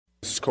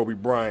This is Kobe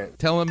Bryant.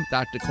 Tell him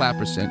Dr.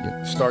 Clapper sent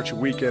you. Start your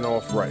weekend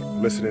off right.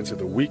 Listening to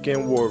the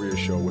Weekend Warrior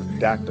Show with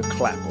Dr.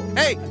 Clapper.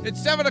 Hey,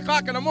 it's 7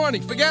 o'clock in the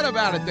morning. Forget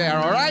about it there,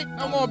 all right?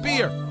 No more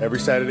beer. Every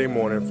Saturday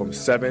morning from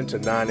 7 to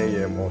 9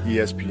 a.m. on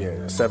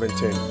ESPN,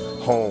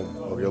 710, home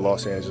of your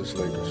Los Angeles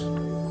Lakers.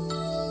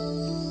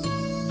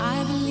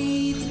 I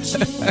believe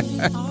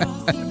that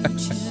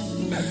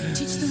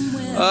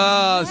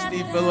Oh,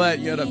 Steve Follett,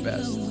 you're the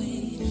best.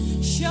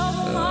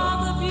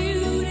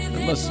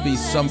 There must be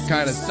some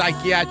kind of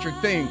psychiatric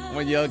thing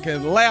when you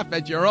can laugh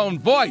at your own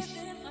voice.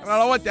 I don't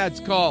know what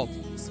that's called.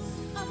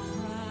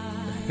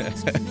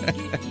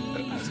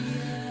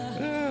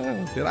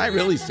 Did I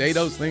really say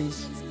those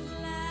things?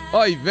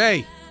 Oy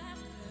vey.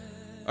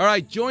 All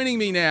right, joining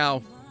me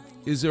now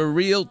is a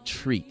real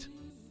treat.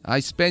 I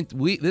spent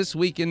this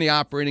week in the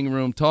operating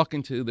room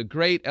talking to the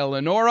great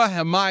Eleonora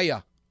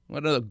Hamaya,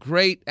 one of the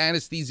great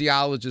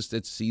anesthesiologists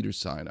at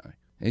Cedars-Sinai,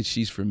 and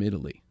she's from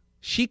Italy.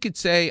 She could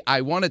say,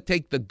 I want to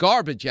take the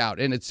garbage out,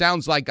 and it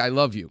sounds like I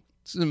love you.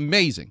 This is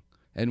amazing.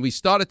 And we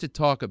started to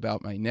talk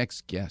about my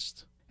next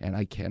guest, and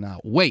I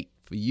cannot wait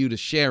for you to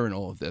share in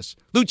all of this.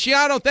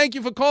 Luciano, thank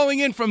you for calling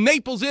in from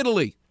Naples,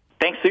 Italy.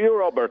 Thanks to you,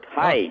 Robert.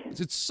 Hi.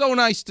 It's so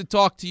nice to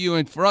talk to you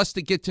and for us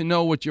to get to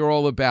know what you're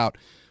all about.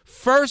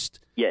 First,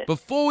 Yes.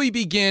 Before we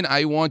begin,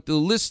 I want the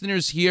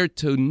listeners here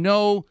to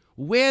know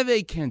where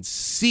they can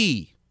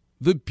see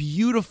the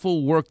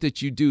beautiful work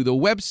that you do. The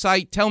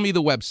website, tell me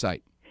the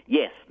website.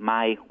 Yes,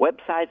 my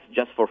website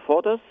just for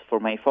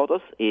my photos,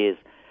 is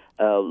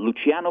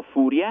Luciano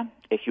Furia,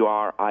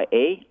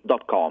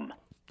 Furia.com,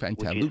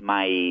 Fantastic. which is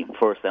my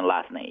first and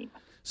last name.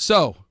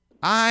 So,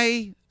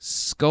 I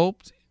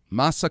sculpt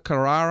Massa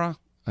Carrara.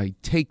 I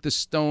take the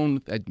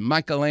stone that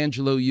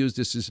Michelangelo used.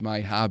 This is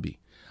my hobby.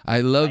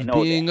 I love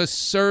being a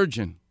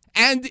surgeon.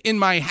 And in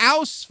my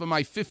house, for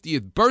my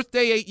 50th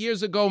birthday 8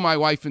 years ago, my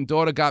wife and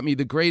daughter got me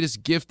the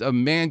greatest gift a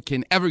man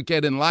can ever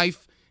get in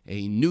life,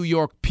 a New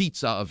York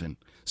pizza oven.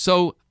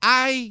 So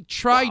I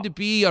tried to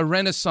be a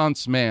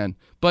Renaissance man.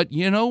 But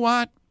you know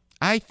what?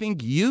 I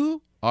think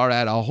you are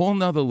at a whole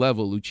nother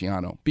level,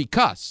 Luciano,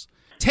 because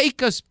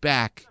take us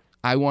back.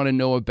 I want to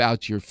know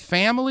about your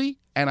family,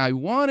 and I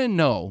want to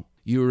know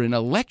you're an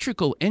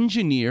electrical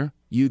engineer.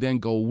 You then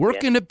go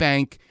work in a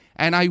bank.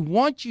 And I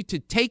want you to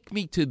take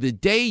me to the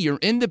day you're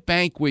in the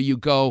bank where you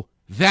go,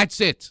 that's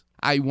it.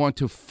 I want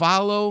to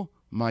follow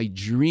my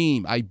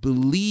dream. I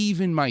believe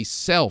in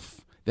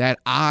myself that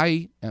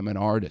I am an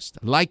artist,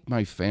 like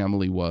my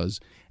family was,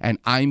 and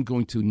I'm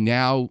going to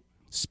now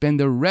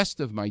spend the rest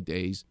of my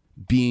days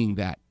being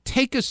that.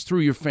 Take us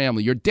through your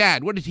family. Your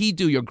dad, what did he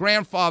do? Your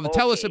grandfather? Okay.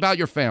 Tell us about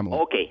your family.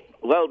 Okay.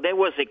 Well, that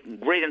was a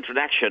great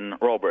introduction,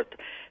 Robert.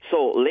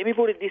 So let me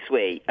put it this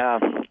way.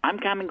 I'm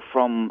coming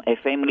from a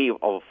family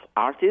of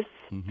artists.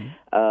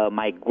 Mm-hmm.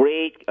 My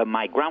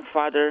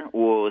grandfather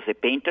was a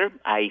painter.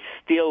 I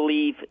still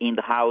live in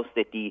the house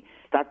that he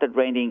started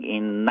renting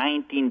in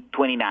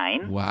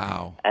 1929.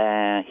 Wow.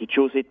 He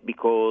chose it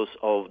because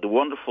of the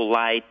wonderful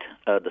light,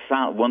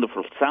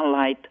 wonderful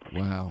sunlight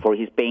for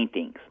his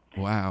paintings.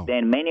 Wow.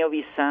 Then many of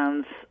his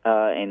sons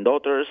and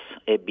daughters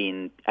have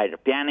been either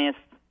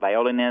pianists,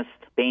 violinists,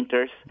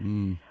 painters.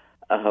 Mm.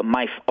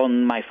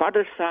 On my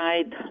father's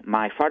side,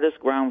 my father's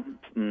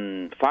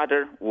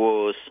grandfather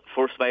was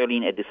first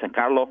violin at the San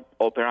Carlo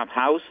Opera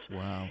House.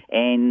 Wow.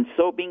 And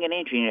so being an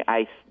engineer,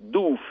 I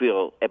do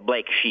feel a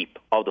black sheep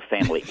of the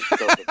family,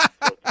 so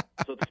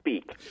to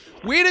speak.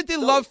 Where did the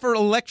love for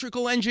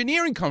electrical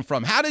engineering come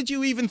from? How did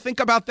you even think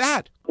about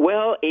that?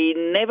 Well, it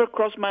never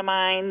crossed my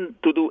mind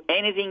to do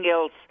anything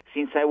else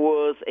since I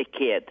was a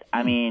kid.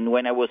 I mean,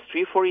 when I was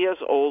 3, 4 years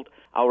old,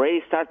 I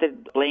already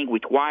started playing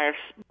with wires,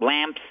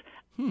 lamps.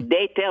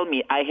 They tell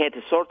me I had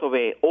a sort of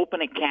a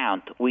open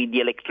account with the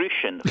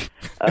electrician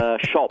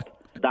shop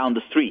down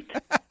the street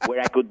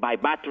where I could buy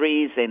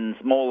batteries and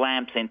small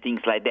lamps and things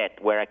like that,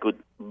 where I could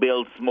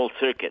build small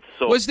circuits.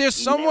 So was there it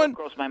never someone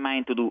crossed my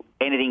mind to do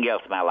anything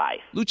else in my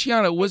life.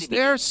 Luciano, was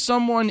there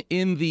someone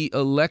in the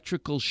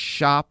electrical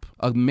shop,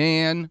 a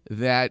man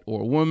that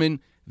or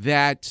woman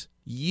that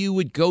you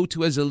would go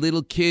to as a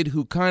little kid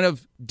who kind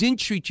of didn't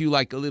treat you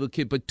like a little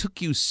kid but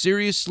took you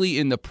seriously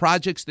in the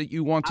projects that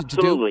you wanted to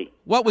do?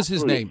 What was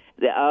his name?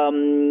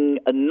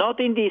 Not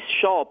in this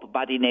shop,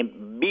 but in a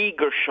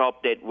bigger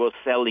shop that was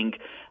selling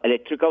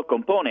electrical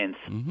components.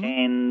 Mm-hmm.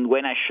 And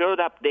when I showed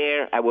up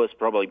there, I was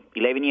probably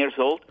 11 years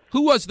old.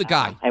 Who was the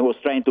guy? I was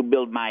trying to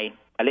build my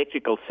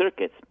electrical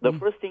circuits. The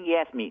first thing he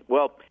asked me,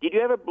 well, did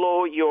you ever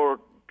blow your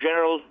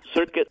general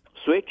circuit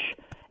switch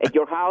at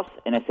your house?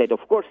 And I said,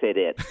 of course I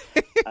did.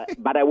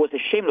 But I was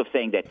ashamed of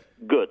saying that.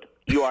 Good.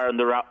 You are on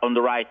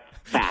the right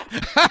path.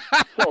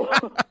 So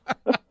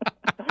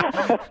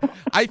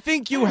I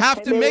think you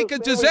have to make a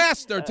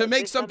disaster to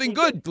make something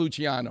good,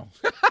 Luciano.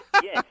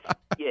 Yes.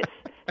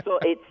 So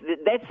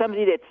that's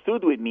something that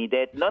stood with me,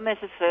 that not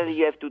necessarily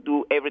you have to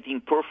do everything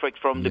perfect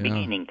from the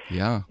beginning.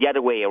 Yeah. The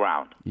other way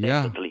around.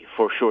 Yeah. Definitely,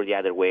 for sure, the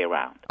other way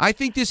around. I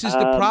think this is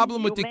the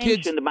problem with the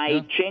kids. You mentioned my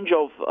change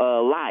of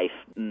life.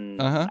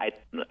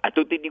 I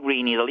took the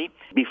degree in Italy.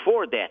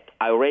 Before that,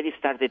 I already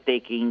started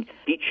taking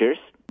teachers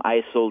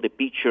I sold a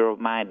picture of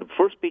mine. The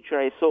first picture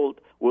I sold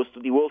was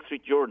to the Wall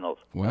Street Journal.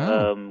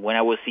 Wow. When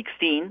I was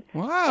 16.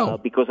 Wow.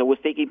 Because I was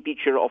taking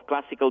picture of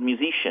classical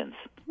musicians.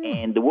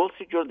 And the Wall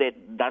Street Journal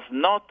that does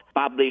not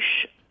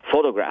publish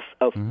photographs.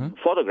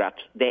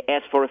 They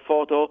asked for a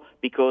photo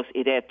because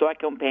it had to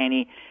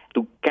accompany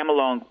to come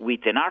along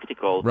with an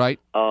article Right.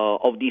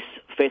 of this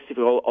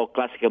festival of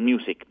classical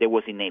music that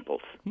was in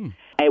Naples.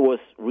 It was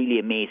really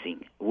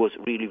amazing. It was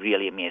really,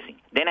 really amazing.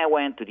 Then I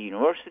went to the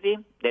university.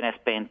 Then I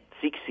spent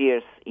 6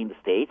 years in the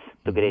States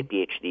to get a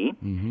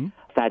PhD,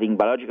 studying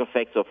biological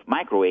effects of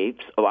microwaves,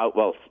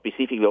 well,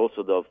 specifically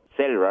also the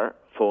cellular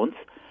phones.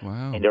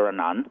 Wow. And there are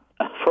none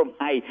from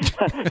my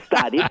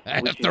studies.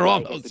 After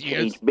all those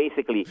years.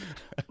 Basically,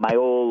 my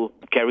whole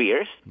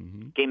careers.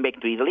 Came back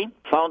to Italy,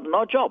 found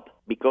no job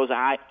because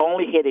I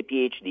only had a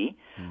PhD,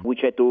 which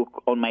I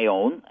took on my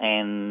own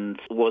and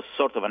was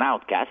sort of an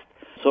outcast.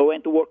 So I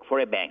went to work for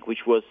a bank,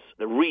 which was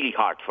really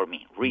hard for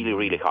me, really,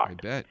 really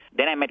hard. I bet.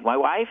 Then I met my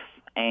wife,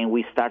 and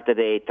we started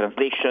a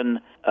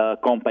translation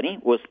company.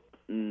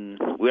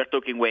 We are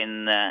talking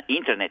when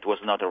internet was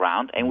not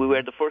around, and we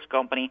were the first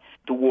company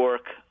to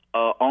work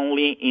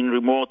only in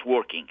remote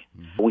working.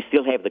 We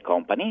still have the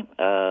company,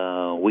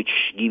 which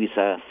gives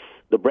us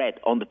the bread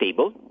on the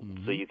table,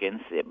 so you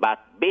can say. But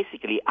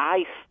basically,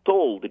 I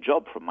stole the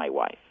job from my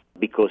wife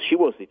because she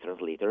was the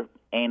translator,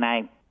 and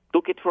I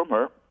took it from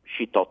her.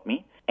 She taught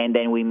me, and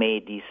then we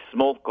made this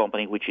small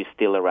company, which is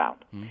still around.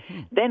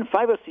 Then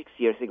 5 or 6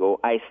 years ago,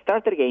 I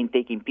started again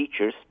taking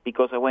pictures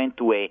because I went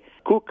to a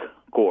cook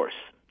course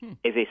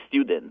as a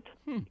student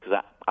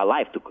because I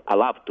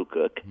love to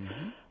cook.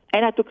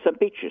 And I took some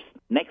pictures.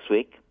 Next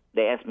week,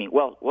 they asked me,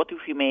 well, what if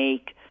we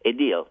make a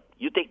deal?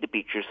 You take the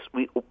pictures,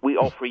 we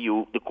offer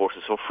you the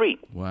courses for free.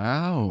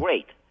 Wow.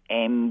 Great.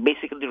 And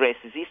basically the rest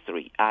is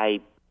history. I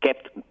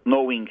kept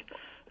knowing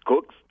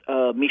cooks,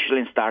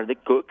 Michelin-starred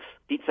cooks,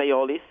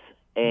 pizzaiolis,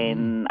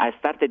 and I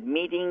started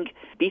meeting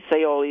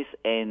pizzaiolis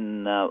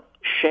and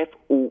chefs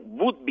who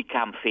would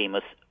become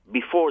famous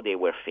before they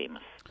were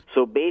famous.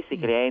 So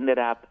basically I ended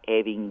up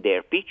having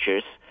their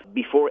pictures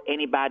before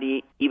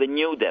anybody even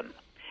knew them.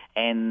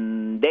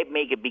 And that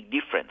make a big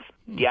difference.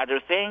 The other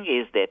thing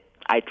is that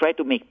I try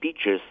to make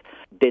pictures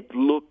that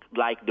look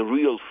like the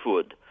real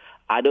food.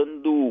 I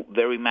don't do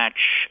very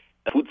much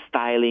food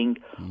styling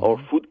or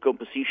food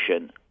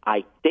composition.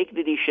 I take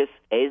the dishes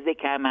as they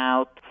come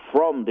out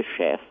from the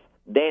chef.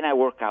 Then I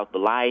work out the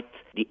light,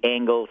 the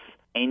angles,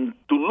 and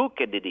to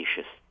look at the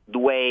dishes the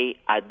way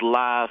I'd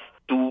love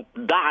to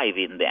dive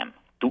in them,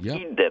 to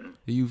eat them.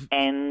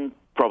 And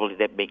probably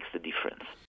that makes the difference.